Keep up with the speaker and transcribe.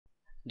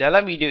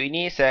Dalam video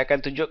ini saya akan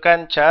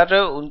tunjukkan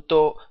cara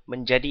untuk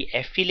menjadi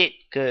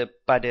affiliate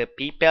kepada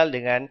PayPal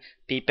dengan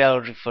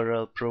PayPal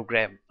Referral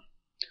Program.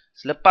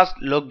 Selepas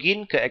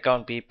login ke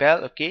akaun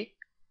PayPal, okey,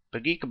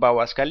 pergi ke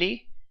bawah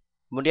sekali,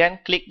 kemudian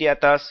klik di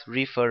atas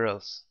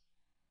Referrals.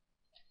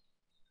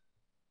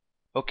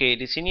 Okey,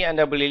 di sini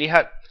anda boleh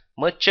lihat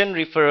Merchant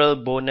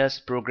Referral Bonus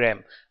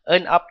Program.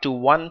 Earn up to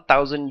 $1,000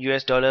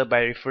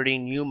 by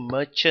referring new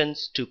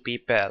merchants to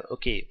PayPal.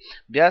 Okey,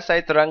 biar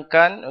saya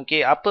terangkan,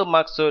 okey, apa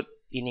maksud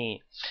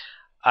ini.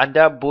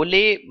 Anda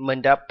boleh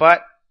mendapat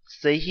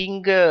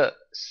sehingga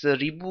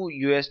 $1,000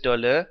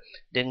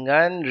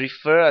 dengan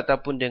refer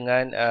ataupun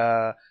dengan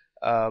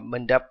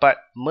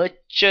mendapat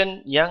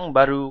merchant yang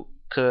baru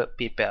ke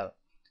PayPal.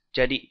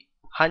 Jadi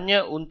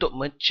hanya untuk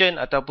merchant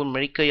ataupun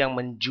mereka yang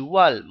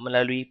menjual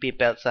melalui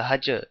PayPal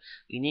sahaja.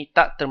 Ini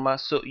tak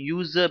termasuk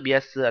user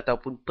biasa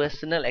ataupun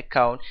personal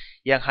account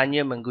yang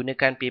hanya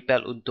menggunakan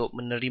PayPal untuk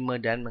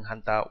menerima dan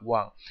menghantar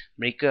wang.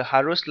 Mereka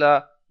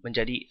haruslah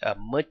menjadi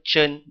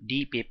merchant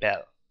di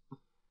PayPal.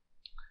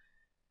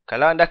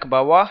 Kalau anda ke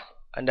bawah,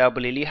 anda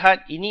boleh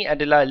lihat ini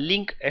adalah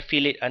link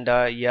affiliate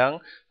anda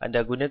yang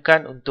anda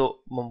gunakan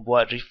untuk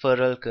membuat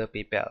referral ke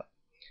PayPal.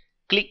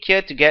 Click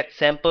here to get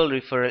sample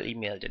referral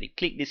email. Jadi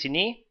klik di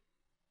sini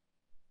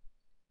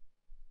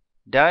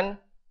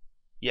dan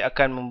ia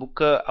akan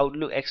membuka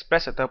Outlook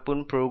Express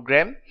ataupun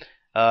program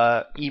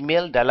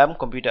email dalam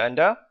komputer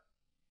anda.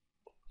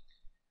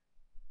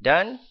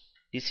 Dan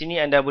di sini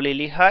anda boleh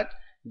lihat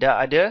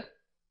dah ada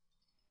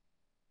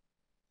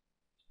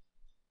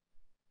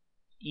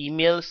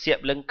email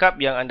siap lengkap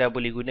yang anda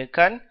boleh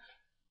gunakan,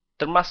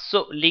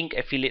 termasuk link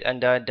affiliate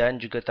anda dan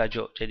juga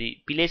tajuk.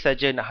 Jadi pilih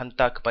saja nak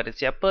hantar kepada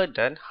siapa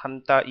dan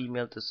hantar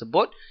email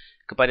tersebut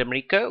kepada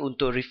mereka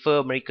untuk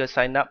refer mereka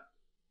sign up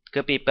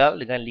ke PayPal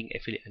dengan link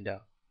affiliate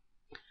anda.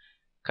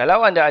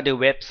 Kalau anda ada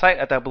website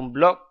ataupun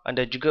blog,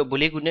 anda juga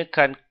boleh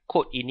gunakan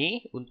kod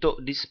ini untuk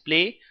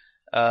display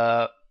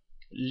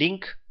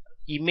link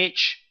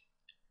image,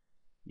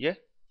 ya,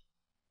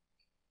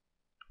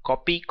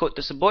 copy kod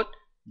tersebut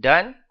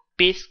dan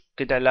paste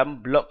ke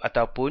dalam blog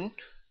ataupun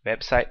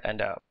website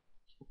anda.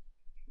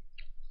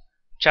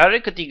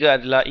 Cara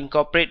ketiga adalah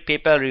incorporate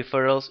PayPal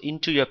referrals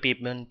into your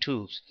payment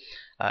tools.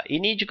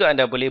 Ini juga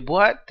anda boleh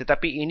buat,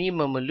 tetapi ini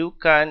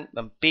memerlukan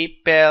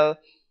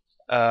PayPal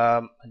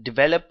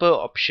developer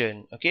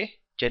option. Okay?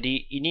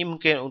 Jadi ini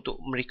mungkin untuk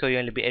mereka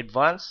yang lebih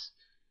advance,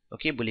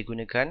 okay, boleh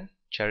gunakan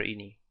cara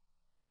ini.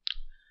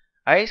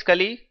 Akhir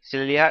sekali,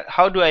 sila lihat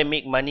how do I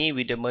make money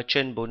with the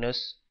merchant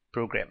bonus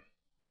program.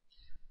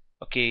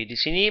 Okay, di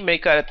sini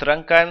mereka ada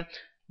terangkan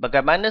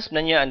bagaimana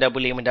sebenarnya anda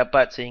boleh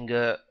mendapat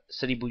sehingga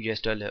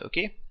 $1,000.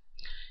 Okay,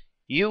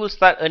 you will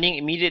start earning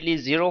immediately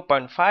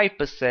 0.5%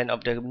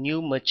 of the new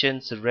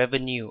merchant's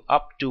revenue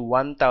up to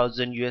 $1,000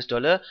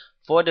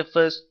 for the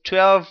first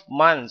 12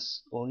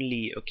 months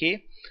only.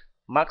 Okay,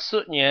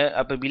 maksudnya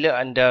apabila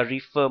anda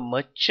refer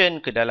merchant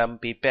ke dalam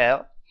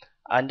PayPal,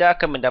 anda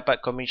akan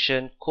mendapat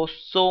komisen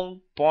 0.5%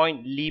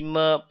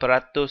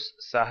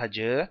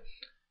 sahaja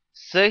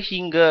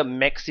sehingga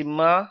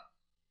maksima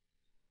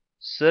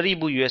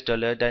 $1,000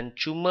 dan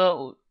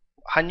cuma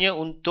hanya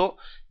untuk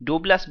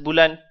 12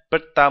 bulan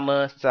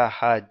pertama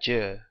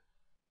sahaja.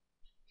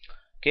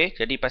 Okey,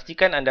 jadi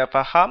pastikan anda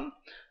faham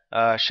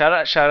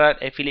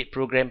syarat-syarat affiliate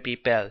program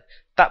PayPal.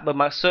 Tak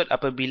bermaksud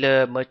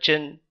apabila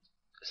merchant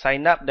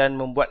sign up dan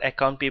membuat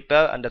akaun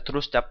PayPal anda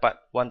terus dapat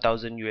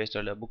 $1,000.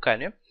 Bukan,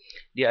 ya.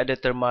 Dia ada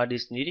terma dia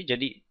sendiri.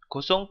 Jadi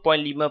 0.5%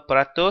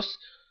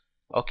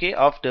 okay,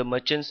 of the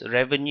merchant's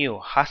revenue,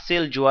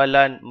 hasil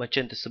jualan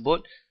merchant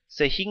tersebut,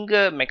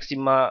 sehingga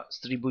maksima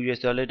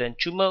 $1,000 dan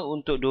cuma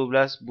untuk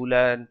 12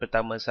 bulan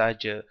pertama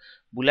sahaja.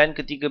 Bulan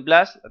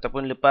ke-13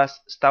 ataupun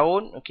lepas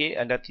setahun, okay,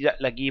 anda tidak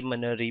lagi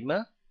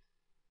menerima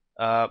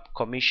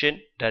commission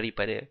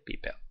daripada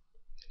PayPal.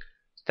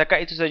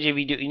 Setakat itu saja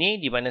video ini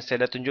di mana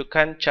saya dah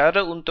tunjukkan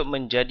cara untuk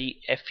menjadi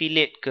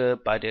affiliate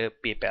kepada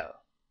PayPal.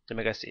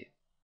 Terima kasih.